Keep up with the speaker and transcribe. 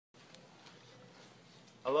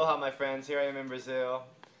Aloha, my friends. Here I am in Brazil.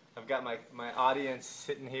 I've got my audience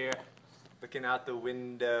sitting here looking out the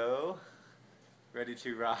window, ready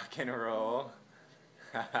to rock and roll.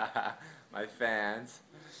 My fans.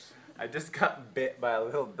 I just got bit by a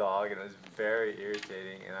little dog and it was very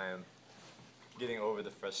irritating, and I am getting over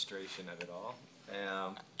the frustration of it all.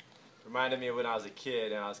 Reminded me of when I was a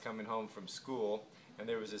kid and I was coming home from school and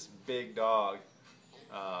there was this big dog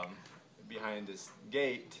behind this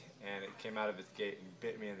gate, and it came out of its gate and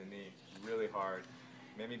bit me in the knee really hard,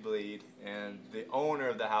 made me bleed, and the owner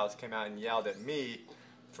of the house came out and yelled at me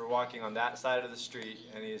for walking on that side of the street,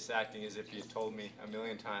 and he was acting as if he had told me a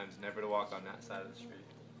million times never to walk on that side of the street,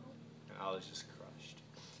 and I was just crushed.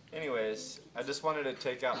 Anyways, I just wanted to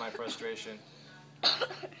take out my frustration.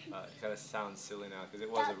 It kind of sounds silly now because it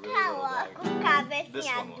was a really little dog. This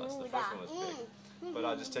one was. The first one was big. But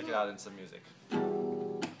I'll just take it out in some music.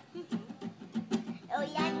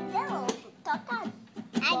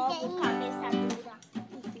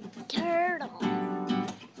 Turtle.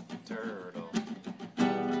 Turtle.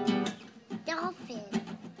 Dolphin.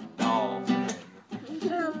 Dolphin.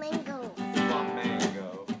 Flamingo.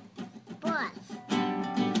 Flamingo. Bus.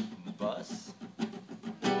 Bus.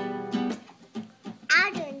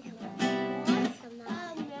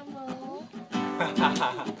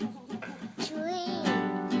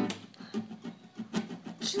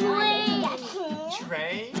 Train.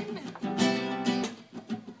 Train.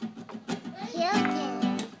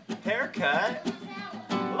 Haircut.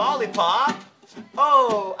 Lollipop.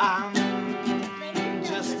 Oh, I'm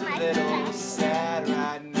just a little sad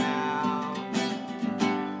right now.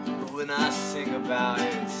 But when I sing about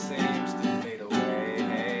it, it seems to fade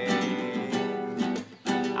away.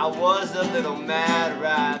 I was a little mad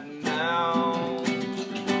right now.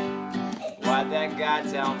 Why'd that guy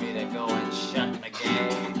tell me to go and shut the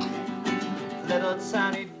gate? Little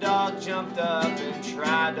tiny dog jumped up and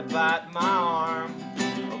tried to bite my arm,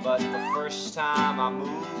 but the first time I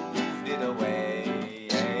moved it away,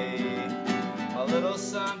 my little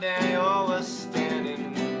son Daniel was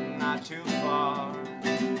standing not too far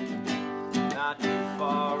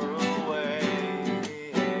away.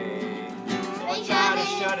 So I tried to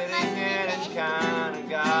shut it in and kinda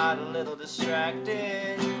got a little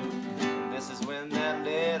distracted. And this is when that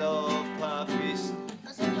little puppy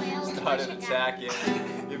started attacking.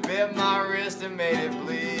 You bit my wrist and made it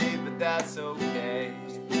bleed, but that's okay.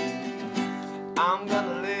 I'm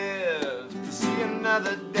gonna live to see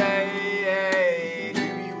another day. Do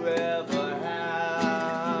you ever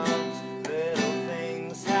have little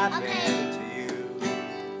things happen to you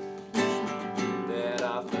that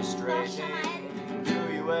are frustrating? Do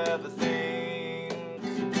you ever think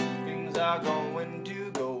things are going to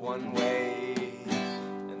go one way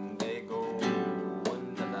and they go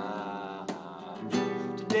another?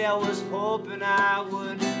 Today I was hoping I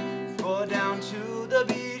would go down to the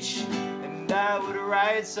beach and I would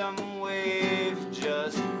ride some wave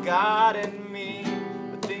just God and me.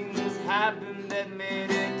 But things happened that made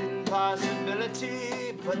it an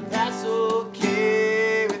impossibility, but that's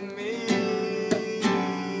okay with me.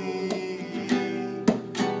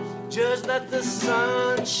 Just let the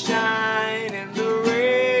sun shine and the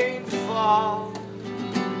rain fall.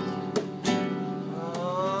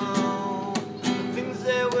 Oh, the things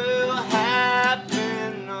that will happen.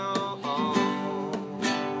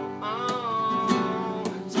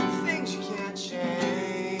 Some things you can't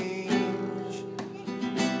change,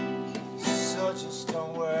 so just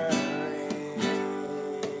don't worry.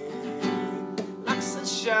 Like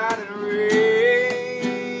sunshine and rain.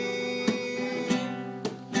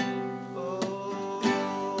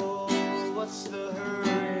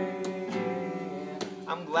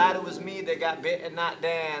 I'm glad it was me that got bit and not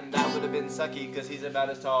Dan. That would have been sucky, cause he's about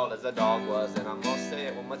as tall as the dog was. And I'm gonna say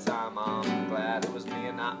it one more time, I'm glad it was me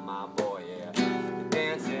and not my boy, yeah.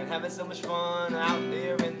 Dancing, having so much fun out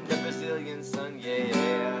there in the Brazilian sun, yeah,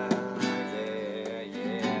 yeah,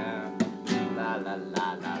 yeah. La la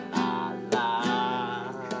la la la la.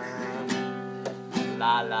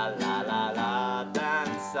 La la la la la,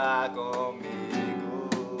 danza conmigo.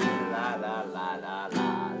 La la la la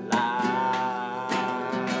la la.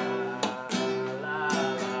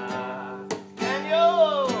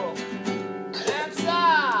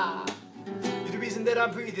 That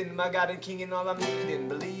I'm breathing, my God and King and all I'm needing,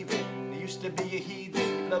 believing. You used to be a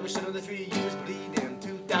heathen, flourishing under the tree, you was bleeding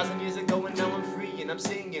 2,000 years ago, and now I'm free, and I'm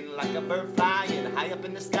singing like a bird flying high up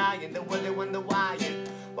in the sky, and the world they wonder why, and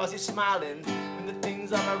whilst you're smiling when the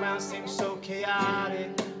things all around seem so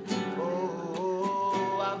chaotic.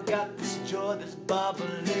 Oh, I've got this joy that's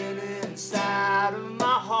bubbling inside of my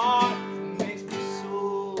heart. It makes me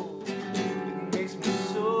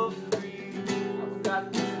so free. I've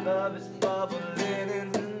got this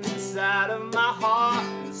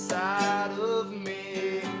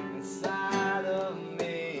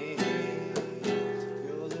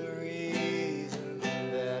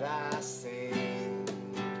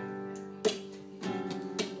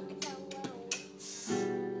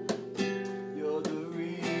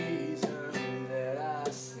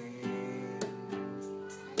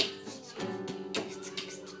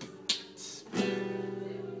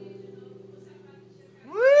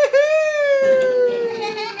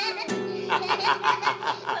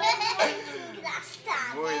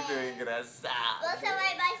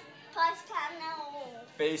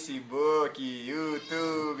Facebook,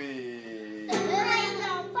 YouTube. Mas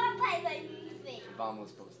não, papai vai me ver.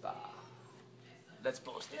 Vamos postar. Let's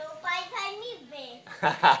post it. Meu pai vai me ver.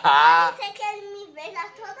 Você quer me ver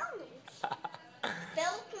naturalmente.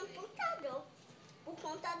 Pelo computador. O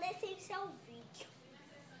computador é essencial.